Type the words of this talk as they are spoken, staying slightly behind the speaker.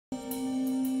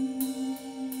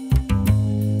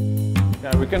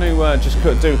Yeah, we're going to just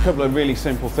do a couple of really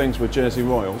simple things with Jersey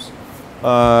Royals.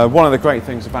 One of the great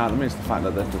things about them is the fact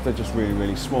that they're just really,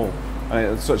 really small.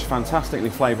 And it's such a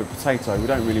fantastically flavoured potato, we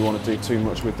don't really want to do too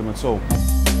much with them at all.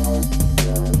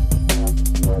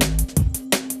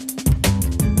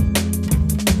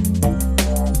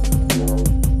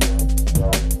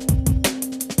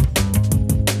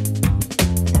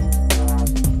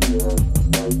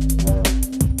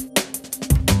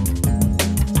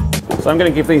 So I'm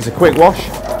going to give these a quick wash.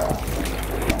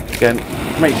 Again,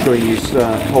 make sure you use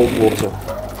cold water.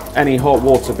 Any hot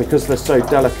water, because they're so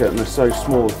delicate and they're so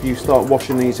small, if you start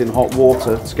washing these in hot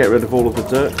water to get rid of all of the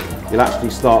dirt, you'll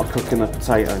actually start cooking the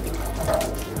potato.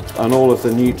 And all of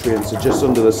the nutrients are just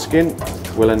under the skin.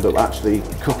 We'll end up actually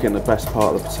cooking the best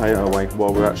part of the potato away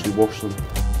while we actually wash them.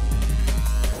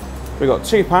 We've got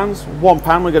 2 pans. One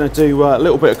pan we're going to do a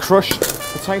little bit of crushed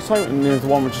potato, and the other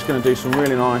one we're just going to do some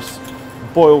really nice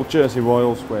boiled Jersey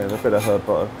Royals with a bit of herb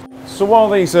butter. So while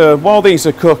these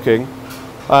are cooking,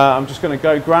 I'm just going to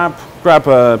go grab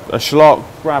a shallot,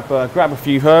 grab a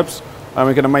few herbs, and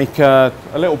we're going to make a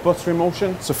little butter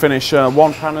emulsion to finish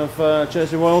 1 pan of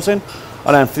Jersey Royals in,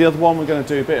 and then for the other one we're going to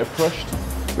do a bit of crushed.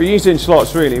 We're using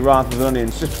shallots really rather than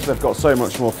onions, just because they've got so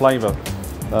much more flavour.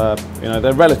 You know,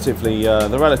 they're relatively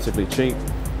cheap.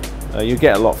 You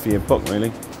get a lot for your buck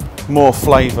really, more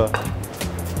flavour.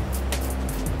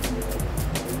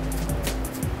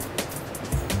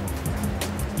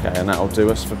 Okay, and that'll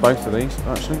do us for both of these,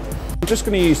 actually. I'm just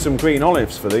going to use some green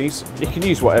olives for these. You can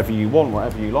use whatever you want,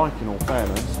 whatever you like in all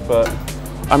fairness, but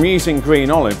I'm using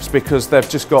green olives because they've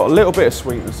just got a little bit of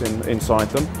sweetness inside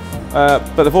them,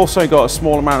 but they've also got a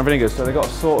small amount of vinegar, so they've got a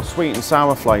sort of sweet and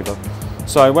sour flavour.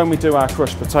 So when we do our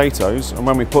crushed potatoes and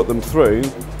when we put them through,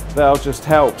 they'll just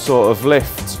help sort of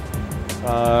lift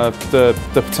the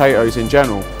potatoes in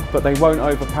general, but they won't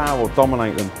overpower or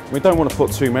dominate them. We don't want to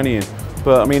put too many in.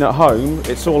 But I mean, at home,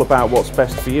 it's all about what's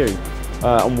best for you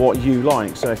and what you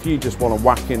like. So if you just want to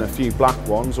whack in a few black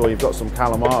ones, or you've got some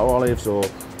Kalamata olives, or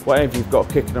whatever you've got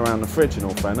kicking around the fridge in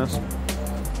all fairness,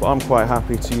 but I'm quite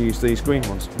happy to use these green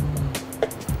ones.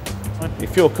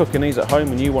 If you're cooking these at home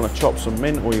and you want to chop some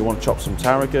mint, or you want to chop some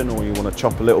tarragon, or you want to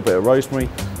chop a little bit of rosemary,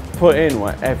 put in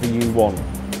whatever you want.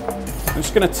 I'm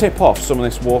just going to tip off some of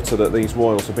this water that these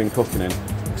royals have been cooking in,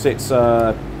 because it's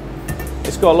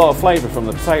got a lot of flavour from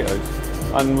the potatoes.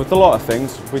 And with a lot of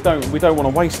things, we don't want to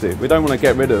waste it. We don't want to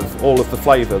get rid of all of the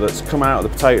flavour that's come out of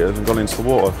the potatoes and gone into the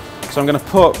water. So I'm going to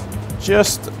put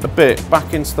just a bit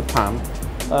back into the pan.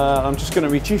 I'm just going to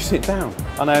reduce it down,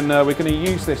 and then we're going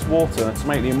to use this water to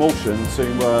make the emulsion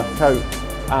to coat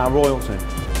our royals in.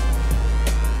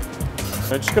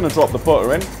 So just going to drop the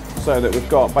butter in so that we've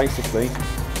got basically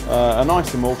a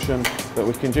nice emulsion that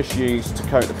we can just use to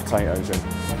coat the potatoes in.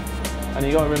 And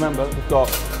you got to remember, we've got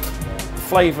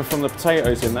flavour from the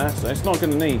potatoes in there, so it's not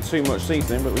going to need too much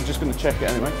seasoning, but we're just going to check it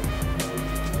anyway.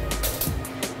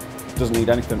 Doesn't need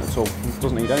anything at all.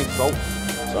 Doesn't need any salt.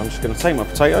 So I'm just going to take my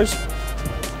potatoes.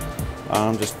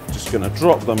 I'm just going to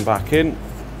drop them back in.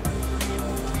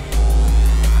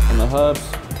 And the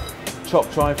herbs,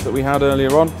 chopped chive that we had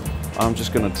earlier on, I'm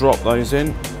just going to drop those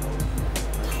in.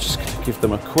 Just going to give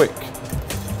them a quick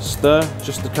stir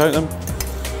just to coat them.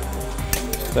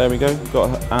 There we go.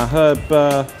 Got our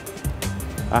herb.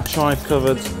 Our chive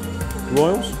covered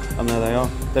royals, and there they are.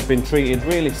 They've been treated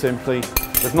really simply.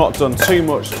 We've not done too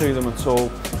much to them at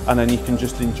all, and then you can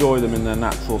just enjoy them in their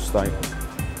natural state.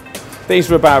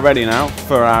 These are about ready now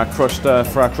for our crushed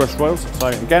royals. So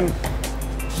again,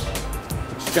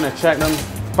 just going to check them.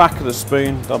 Back of the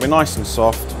spoon, they'll be nice and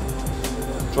soft.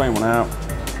 Drain one out,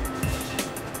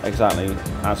 exactly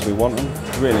as we want them.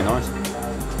 Really nice.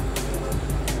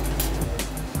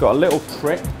 Got a little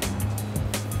trick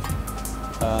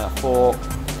for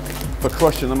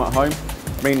crushing them at home.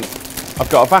 I mean, I've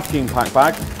got a vacuum pack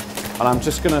bag, and I'm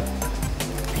just going to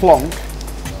plonk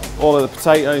all of the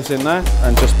potatoes in there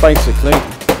and just basically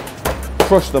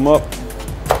crush them up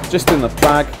just in the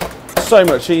bag. So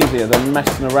much easier than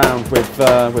messing around with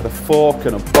a fork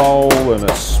and a bowl and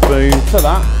a spoon. For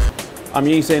that, I'm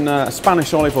using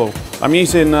Spanish olive oil. I'm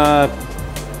using an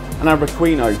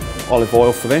Araquino olive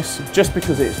oil for this, just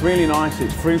because it's really nice,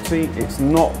 it's fruity, it's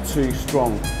not too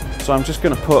strong. So I'm just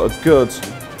going to put a good,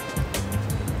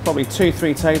 probably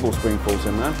 2-3 tablespoonfuls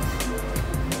in there.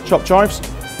 Chopped chives.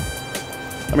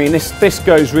 I mean, this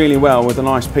goes really well with a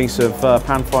nice piece of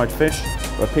pan-fried fish,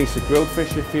 or a piece of grilled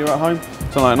fish if you're at home.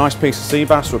 So like a nice piece of sea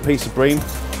bass, or a piece of bream,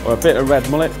 or a bit of red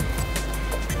mullet.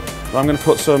 So I'm going to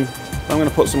put some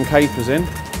capers in.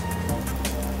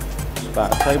 Just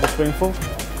about a tablespoonful.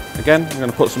 Again, I'm going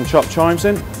to put some chopped chives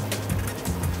in,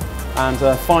 And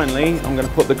finally, I'm going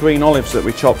to put the green olives that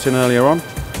we chopped in earlier on,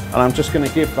 and I'm just going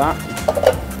to give that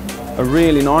a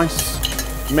really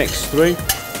nice mix through,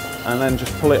 and then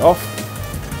just pull it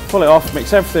off,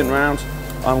 mix everything around.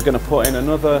 I'm going to put in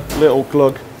another little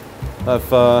glug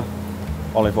of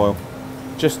olive oil,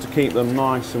 just to keep them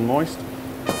nice and moist.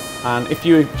 And if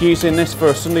you're using this for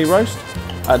a Sunday roast,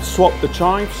 I'd swap the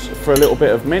chives for a little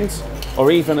bit of mint,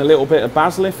 or even a little bit of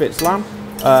basil if it's lamb.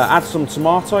 Add some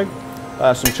tomato,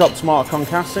 some chopped tomato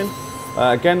concasse in.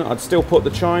 Again, I'd still put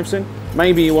the chives in.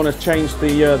 Maybe you want to change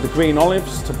the green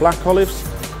olives to black olives,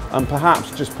 and perhaps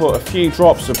just put a few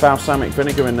drops of balsamic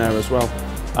vinegar in there as well.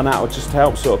 And that would just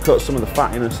help sort of cut some of the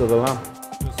fattiness of the lamb.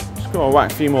 Just going to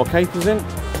whack a few more capers in,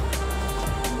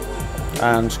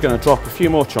 and just going to drop a few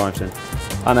more chives in.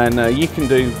 And then you can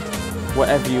do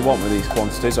whatever you want with these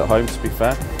quantities at home, to be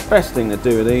fair. Best thing to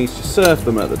do with these, just serve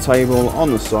them at the table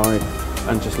on the side,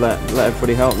 and just let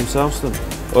everybody help themselves to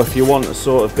them. Or if you want to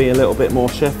sort of be a little bit more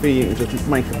chefy, you can just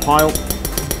make a pile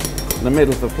in the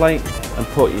middle of the plate and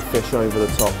put your fish over the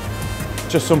top.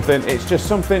 It's just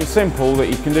something simple that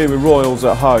you can do with royals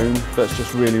at home that's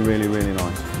just really, really, really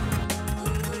nice.